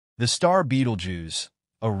The star Betelgeuse,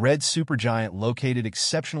 a red supergiant located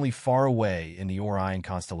exceptionally far away in the Orion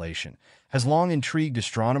constellation, has long intrigued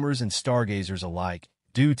astronomers and stargazers alike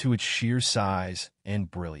due to its sheer size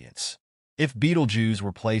and brilliance. If Betelgeuse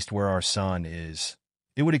were placed where our Sun is,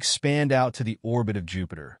 it would expand out to the orbit of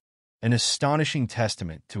Jupiter, an astonishing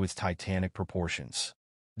testament to its titanic proportions.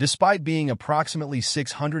 Despite being approximately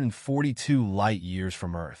 642 light-years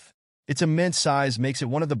from Earth, its immense size makes it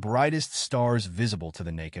one of the brightest stars visible to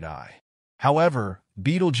the naked eye. However,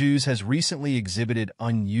 Betelgeuse has recently exhibited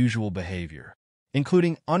unusual behavior,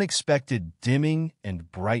 including unexpected dimming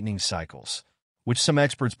and brightening cycles, which some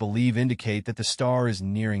experts believe indicate that the star is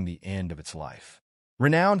nearing the end of its life.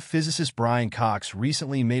 Renowned physicist Brian Cox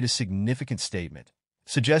recently made a significant statement,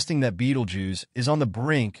 suggesting that Betelgeuse is on the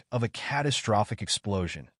brink of a catastrophic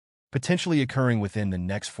explosion, potentially occurring within the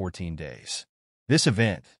next 14 days. This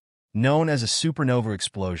event, known as a supernova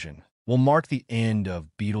explosion, will mark the end of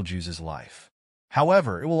Betelgeuse's life.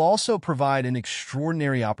 However, it will also provide an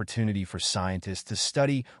extraordinary opportunity for scientists to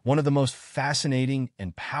study one of the most fascinating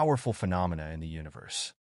and powerful phenomena in the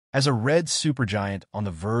universe. As a red supergiant on the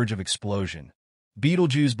verge of explosion,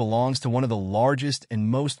 Betelgeuse belongs to one of the largest and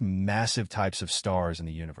most massive types of stars in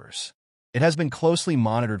the universe. It has been closely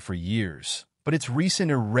monitored for years, but its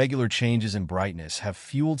recent irregular changes in brightness have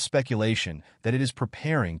fueled speculation that it is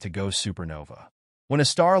preparing to go supernova. When a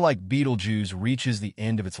star like Betelgeuse reaches the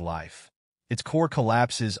end of its life, its core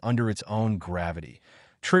collapses under its own gravity,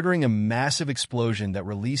 triggering a massive explosion that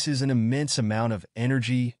releases an immense amount of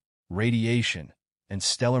energy, radiation, and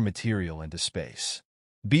stellar material into space.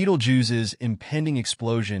 Betelgeuse's impending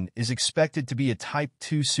explosion is expected to be a Type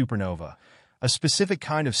II supernova, a specific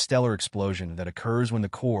kind of stellar explosion that occurs when the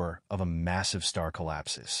core of a massive star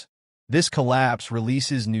collapses. This collapse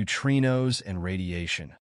releases neutrinos and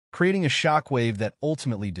radiation, creating a shockwave that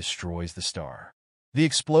ultimately destroys the star. The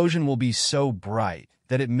explosion will be so bright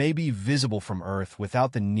that it may be visible from Earth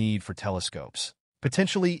without the need for telescopes,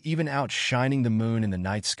 potentially even outshining the moon in the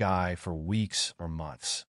night sky for weeks or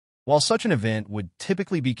months. While such an event would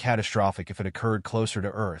typically be catastrophic if it occurred closer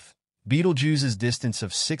to Earth, Betelgeuse's distance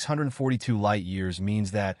of 642 light-years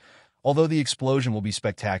means that, although the explosion will be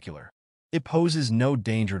spectacular, it poses no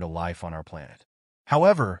danger to life on our planet.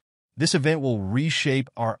 However, this event will reshape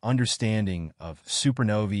our understanding of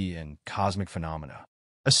supernovae and cosmic phenomena.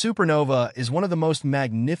 A supernova is one of the most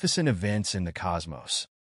magnificent events in the cosmos.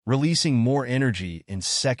 Releasing more energy in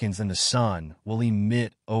seconds than the Sun will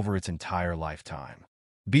emit over its entire lifetime.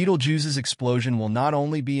 Betelgeuse's explosion will not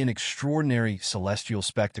only be an extraordinary celestial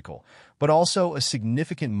spectacle, but also a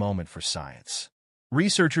significant moment for science.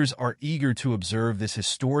 Researchers are eager to observe this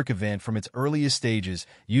historic event from its earliest stages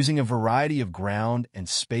using a variety of ground and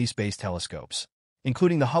space-based telescopes,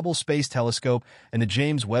 including the Hubble Space Telescope and the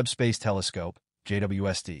James Webb Space Telescope,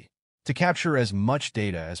 JWST, to capture as much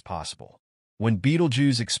data as possible. When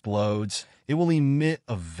Betelgeuse explodes, it will emit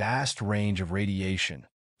a vast range of radiation,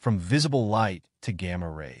 from visible light to gamma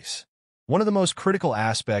rays. One of the most critical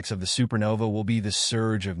aspects of the supernova will be the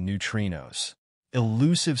surge of neutrinos,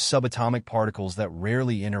 elusive subatomic particles that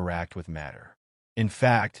rarely interact with matter. In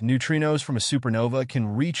fact, neutrinos from a supernova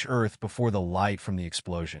can reach Earth before the light from the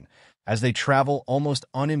explosion, as they travel almost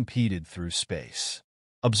unimpeded through space.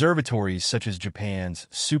 Observatories such as Japan's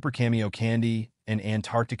Super Kamiokande and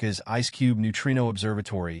Antarctica's Ice Cube Neutrino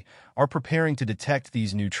Observatory are preparing to detect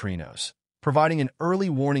these neutrinos, providing an early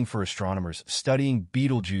warning for astronomers studying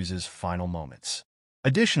Betelgeuse's final moments.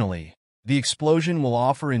 Additionally, the explosion will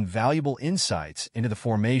offer invaluable insights into the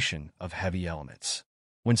formation of heavy elements.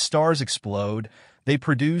 When stars explode, they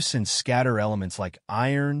produce and scatter elements like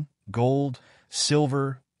iron, gold,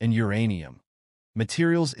 silver, and uranium,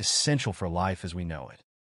 materials essential for life as we know it.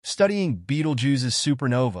 Studying Betelgeuse's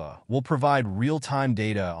supernova will provide real-time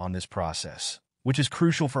data on this process, which is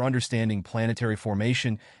crucial for understanding planetary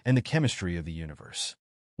formation and the chemistry of the universe.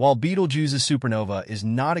 While Betelgeuse's supernova is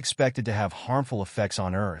not expected to have harmful effects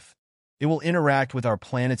on Earth, it will interact with our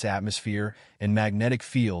planet's atmosphere and magnetic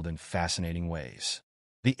field in fascinating ways.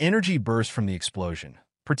 The energy burst from the explosion,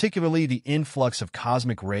 particularly the influx of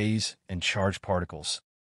cosmic rays and charged particles,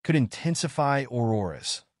 could intensify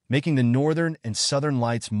auroras, making the northern and southern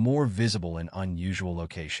lights more visible in unusual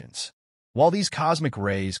locations. While these cosmic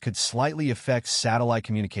rays could slightly affect satellite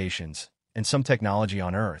communications and some technology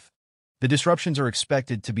on Earth, the disruptions are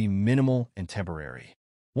expected to be minimal and temporary.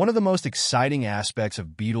 One of the most exciting aspects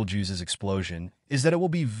of Betelgeuse's explosion is that it will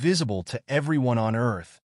be visible to everyone on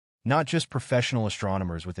Earth, not just professional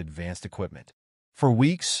astronomers with advanced equipment. For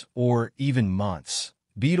weeks or even months,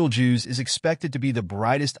 Betelgeuse is expected to be the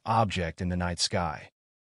brightest object in the night sky,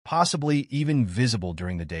 possibly even visible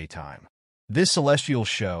during the daytime. This celestial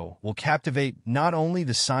show will captivate not only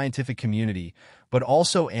the scientific community, but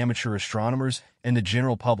also amateur astronomers and the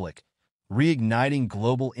general public, reigniting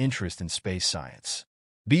global interest in space science.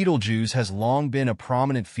 Betelgeuse has long been a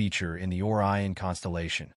prominent feature in the Orion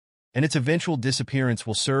constellation, and its eventual disappearance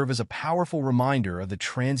will serve as a powerful reminder of the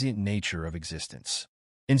transient nature of existence.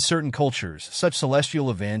 In certain cultures, such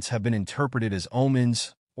celestial events have been interpreted as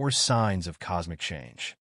omens or signs of cosmic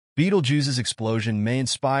change. Betelgeuse's explosion may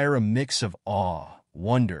inspire a mix of awe,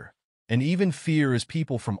 wonder, and even fear as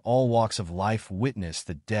people from all walks of life witness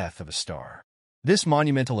the death of a star. This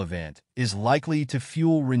monumental event is likely to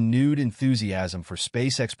fuel renewed enthusiasm for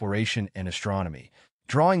space exploration and astronomy,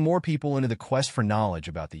 drawing more people into the quest for knowledge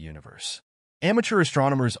about the universe. Amateur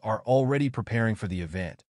astronomers are already preparing for the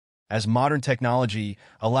event, as modern technology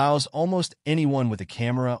allows almost anyone with a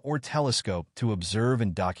camera or telescope to observe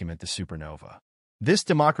and document the supernova. This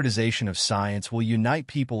democratization of science will unite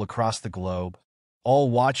people across the globe,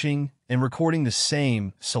 all watching and recording the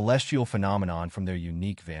same celestial phenomenon from their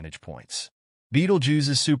unique vantage points.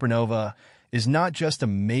 Betelgeuse's supernova is not just a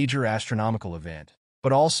major astronomical event,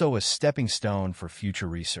 but also a stepping stone for future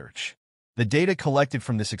research. The data collected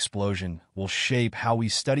from this explosion will shape how we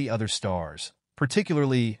study other stars,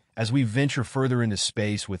 particularly as we venture further into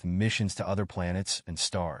space with missions to other planets and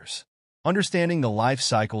stars. Understanding the life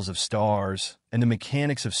cycles of stars and the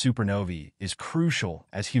mechanics of supernovae is crucial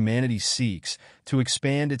as humanity seeks to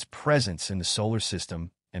expand its presence in the solar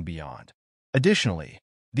system and beyond. Additionally,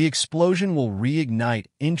 the explosion will reignite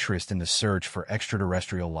interest in the search for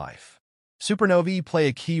extraterrestrial life. Supernovae play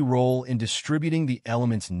a key role in distributing the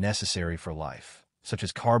elements necessary for life, such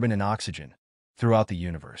as carbon and oxygen, throughout the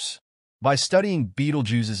universe. By studying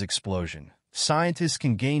Betelgeuse's explosion, scientists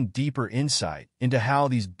can gain deeper insight into how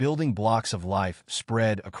these building blocks of life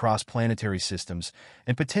spread across planetary systems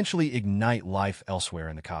and potentially ignite life elsewhere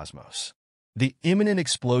in the cosmos. The imminent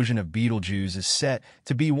explosion of Betelgeuse is set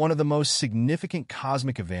to be one of the most significant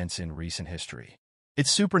cosmic events in recent history.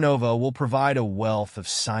 Its supernova will provide a wealth of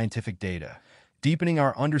scientific data, deepening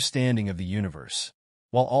our understanding of the universe,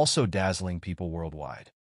 while also dazzling people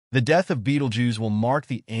worldwide. The death of Betelgeuse will mark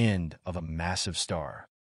the end of a massive star,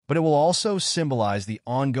 but it will also symbolize the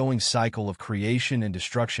ongoing cycle of creation and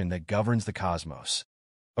destruction that governs the cosmos.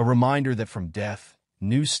 A reminder that from death,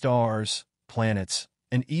 new stars, planets,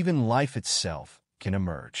 and even life itself can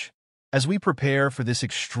emerge. As we prepare for this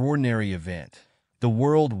extraordinary event, the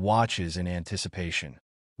world watches in anticipation,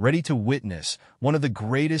 ready to witness one of the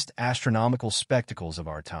greatest astronomical spectacles of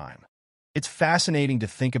our time. It's fascinating to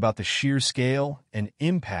think about the sheer scale and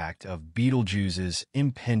impact of Betelgeuse's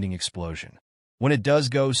impending explosion. When it does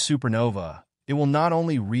go supernova, it will not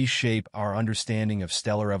only reshape our understanding of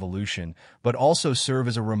stellar evolution, but also serve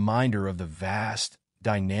as a reminder of the vast,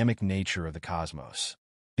 dynamic nature of the cosmos.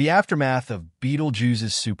 The aftermath of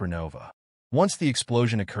Betelgeuse's supernova. Once the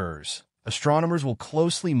explosion occurs, astronomers will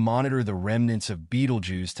closely monitor the remnants of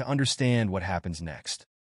Betelgeuse to understand what happens next.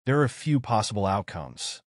 There are a few possible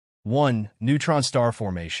outcomes. 1. Neutron star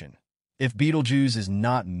formation. If Betelgeuse is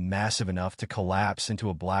not massive enough to collapse into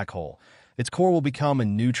a black hole, its core will become a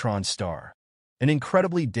neutron star, an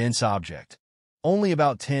incredibly dense object, only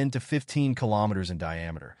about 10 to 15 kilometers in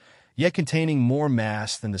diameter, yet containing more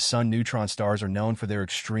mass than the Sun. Neutron stars are known for their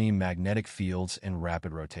extreme magnetic fields and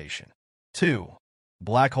rapid rotation. 2.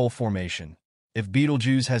 Black hole formation. If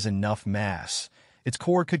Betelgeuse has enough mass, its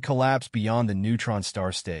core could collapse beyond the neutron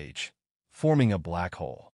star stage, forming a black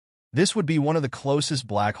hole. This would be one of the closest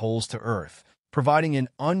black holes to Earth, providing an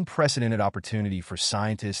unprecedented opportunity for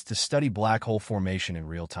scientists to study black hole formation in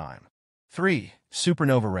real time. 3.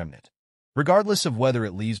 Supernova remnant. Regardless of whether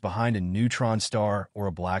it leaves behind a neutron star or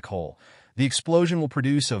a black hole, the explosion will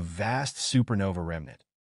produce a vast supernova remnant,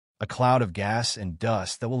 a cloud of gas and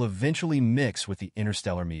dust that will eventually mix with the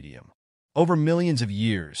interstellar medium. Over millions of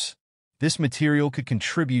years, this material could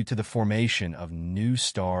contribute to the formation of new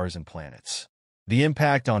stars and planets. The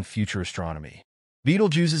impact on future astronomy.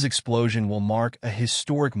 Betelgeuse's explosion will mark a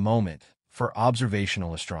historic moment for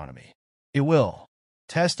observational astronomy. It will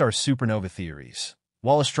test our supernova theories.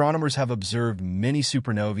 While astronomers have observed many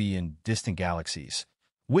supernovae in distant galaxies,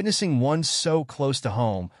 witnessing one so close to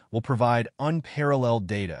home will provide unparalleled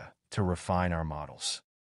data to refine our models.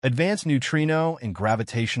 Advanced neutrino and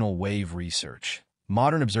gravitational wave research.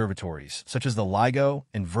 Modern observatories, such as the LIGO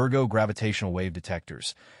and Virgo gravitational wave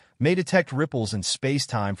detectors, may detect ripples in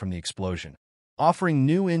space-time from the explosion, offering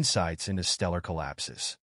new insights into stellar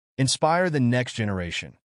collapses. Inspire the next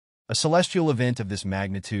generation. A celestial event of this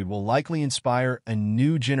magnitude will likely inspire a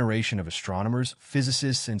new generation of astronomers,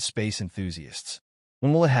 physicists, and space enthusiasts.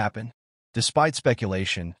 When will it happen? Despite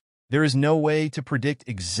speculation, there is no way to predict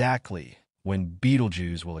exactly when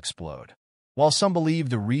Betelgeuse will explode. While some believe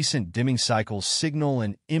the recent dimming cycles signal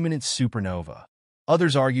an imminent supernova,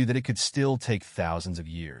 others argue that it could still take thousands of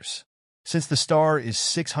years. Since the star is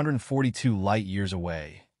 642 light-years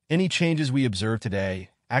away, any changes we observe today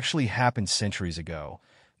actually happened centuries ago,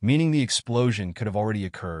 meaning the explosion could have already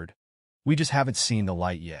occurred. We just haven't seen the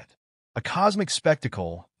light yet. A cosmic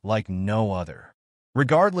spectacle like no other.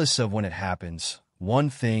 Regardless of when it happens, one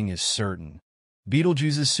thing is certain.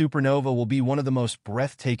 Betelgeuse's supernova will be one of the most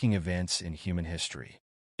breathtaking events in human history.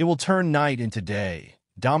 It will turn night into day,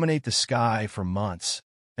 dominate the sky for months,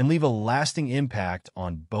 and leave a lasting impact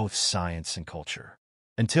on both science and culture.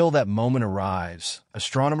 Until that moment arrives,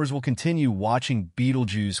 astronomers will continue watching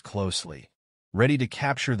Betelgeuse closely, ready to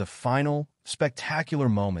capture the final, spectacular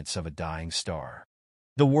moments of a dying star.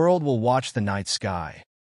 The world will watch the night sky,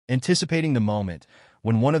 anticipating the moment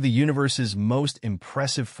when one of the universe's most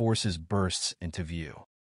impressive forces bursts into view.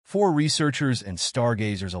 For researchers and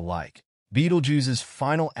stargazers alike, Betelgeuse's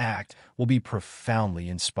final act will be profoundly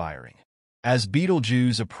inspiring. As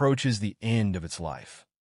Betelgeuse approaches the end of its life,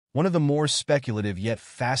 one of the more speculative yet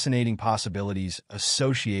fascinating possibilities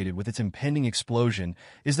associated with its impending explosion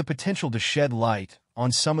is the potential to shed light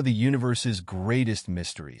on some of the universe's greatest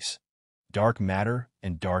mysteries: dark matter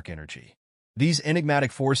and dark energy. These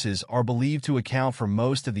enigmatic forces are believed to account for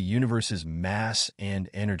most of the universe's mass and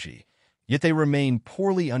energy, yet they remain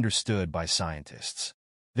poorly understood by scientists.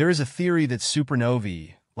 There is a theory that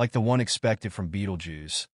supernovae, like the one expected from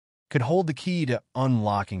Betelgeuse, could hold the key to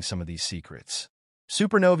unlocking some of these secrets.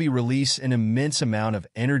 Supernovae release an immense amount of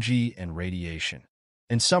energy and radiation,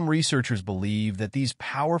 and some researchers believe that these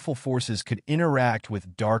powerful forces could interact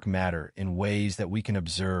with dark matter in ways that we can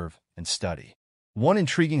observe and study. One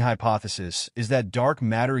intriguing hypothesis is that dark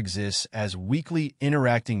matter exists as weakly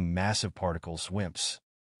interacting massive particles, WIMPs.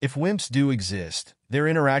 If WIMPs do exist, their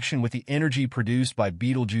interaction with the energy produced by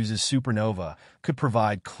Betelgeuse's supernova could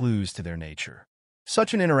provide clues to their nature.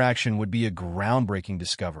 Such an interaction would be a groundbreaking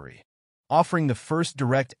discovery, offering the first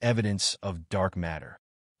direct evidence of dark matter,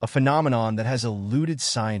 a phenomenon that has eluded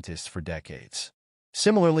scientists for decades.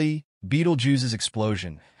 Similarly, Betelgeuse's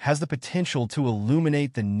explosion has the potential to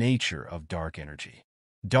illuminate the nature of dark energy.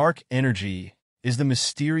 Dark energy is the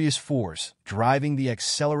mysterious force driving the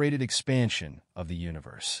accelerated expansion of the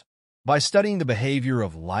universe. By studying the behavior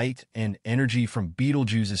of light and energy from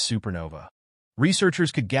Betelgeuse's supernova,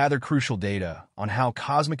 researchers could gather crucial data on how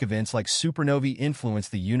cosmic events like supernovae influence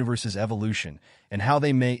the universe's evolution and how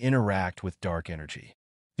they may interact with dark energy.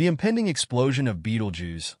 The impending explosion of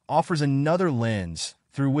Betelgeuse offers another lens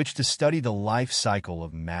through which to study the life cycle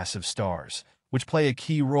of massive stars, which play a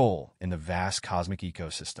key role in the vast cosmic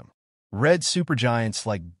ecosystem. Red supergiants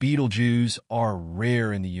like Betelgeuse are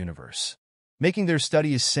rare in the universe, making their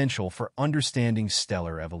study essential for understanding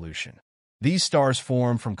stellar evolution. These stars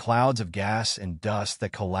form from clouds of gas and dust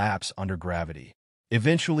that collapse under gravity,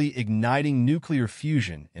 eventually igniting nuclear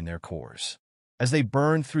fusion in their cores. As they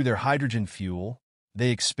burn through their hydrogen fuel, they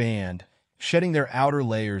expand, shedding their outer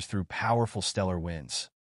layers through powerful stellar winds.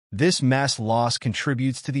 This mass loss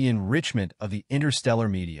contributes to the enrichment of the interstellar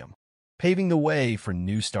medium, paving the way for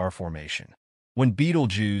new star formation. When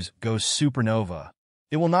Betelgeuse goes supernova,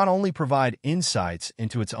 it will not only provide insights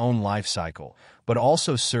into its own life cycle, but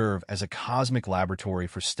also serve as a cosmic laboratory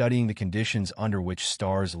for studying the conditions under which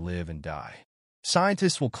stars live and die.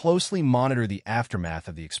 Scientists will closely monitor the aftermath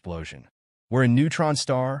of the explosion, where a neutron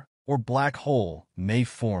star or black hole may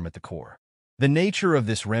form at the core. The nature of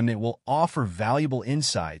this remnant will offer valuable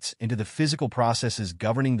insights into the physical processes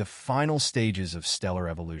governing the final stages of stellar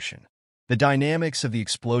evolution. The dynamics of the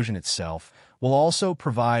explosion itself will also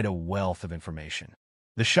provide a wealth of information.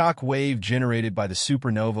 The shock wave generated by the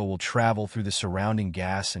supernova will travel through the surrounding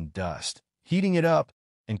gas and dust, heating it up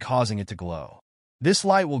and causing it to glow. This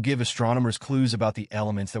light will give astronomers clues about the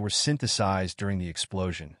elements that were synthesized during the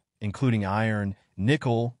explosion, including iron,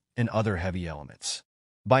 nickel, and other heavy elements.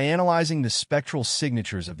 By analyzing the spectral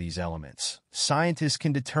signatures of these elements, scientists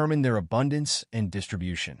can determine their abundance and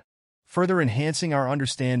distribution, further enhancing our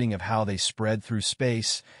understanding of how they spread through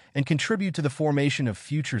space and contribute to the formation of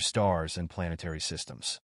future stars and planetary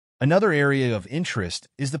systems. Another area of interest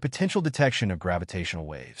is the potential detection of gravitational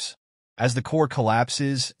waves. As the core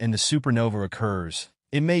collapses and the supernova occurs,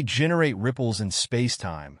 it may generate ripples in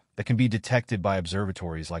space-time that can be detected by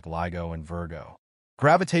observatories like LIGO and Virgo.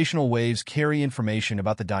 Gravitational waves carry information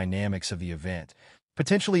about the dynamics of the event,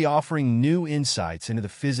 potentially offering new insights into the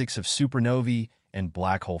physics of supernovae and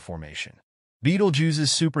black hole formation. Betelgeuse's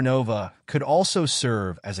supernova could also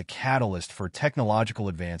serve as a catalyst for technological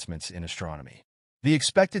advancements in astronomy. The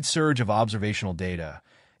expected surge of observational data,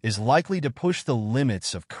 is likely to push the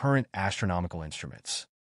limits of current astronomical instruments.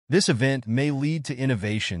 This event may lead to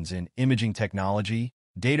innovations in imaging technology,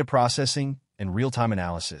 data processing, and real-time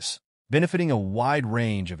analysis, benefiting a wide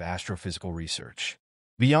range of astrophysical research.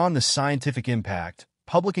 Beyond the scientific impact,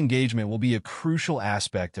 public engagement will be a crucial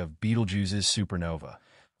aspect of Betelgeuse's supernova,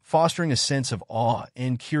 fostering a sense of awe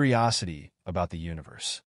and curiosity about the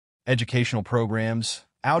universe. Educational programs,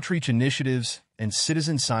 outreach initiatives, and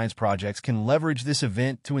citizen science projects can leverage this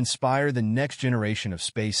event to inspire the next generation of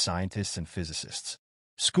space scientists and physicists.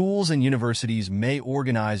 Schools and universities may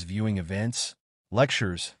organize viewing events,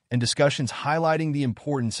 lectures, and discussions highlighting the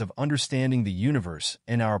importance of understanding the universe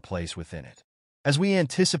and our place within it. As we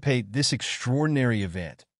anticipate this extraordinary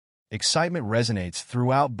event, excitement resonates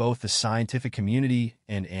throughout both the scientific community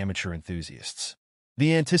and amateur enthusiasts.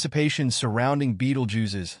 The anticipation surrounding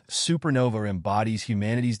Betelgeuse's supernova embodies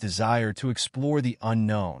humanity's desire to explore the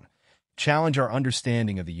unknown, challenge our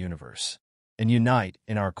understanding of the universe, and unite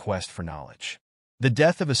in our quest for knowledge. The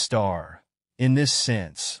death of a star, in this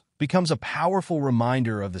sense, becomes a powerful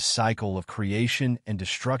reminder of the cycle of creation and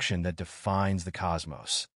destruction that defines the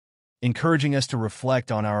cosmos, encouraging us to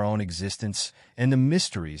reflect on our own existence and the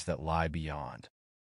mysteries that lie beyond.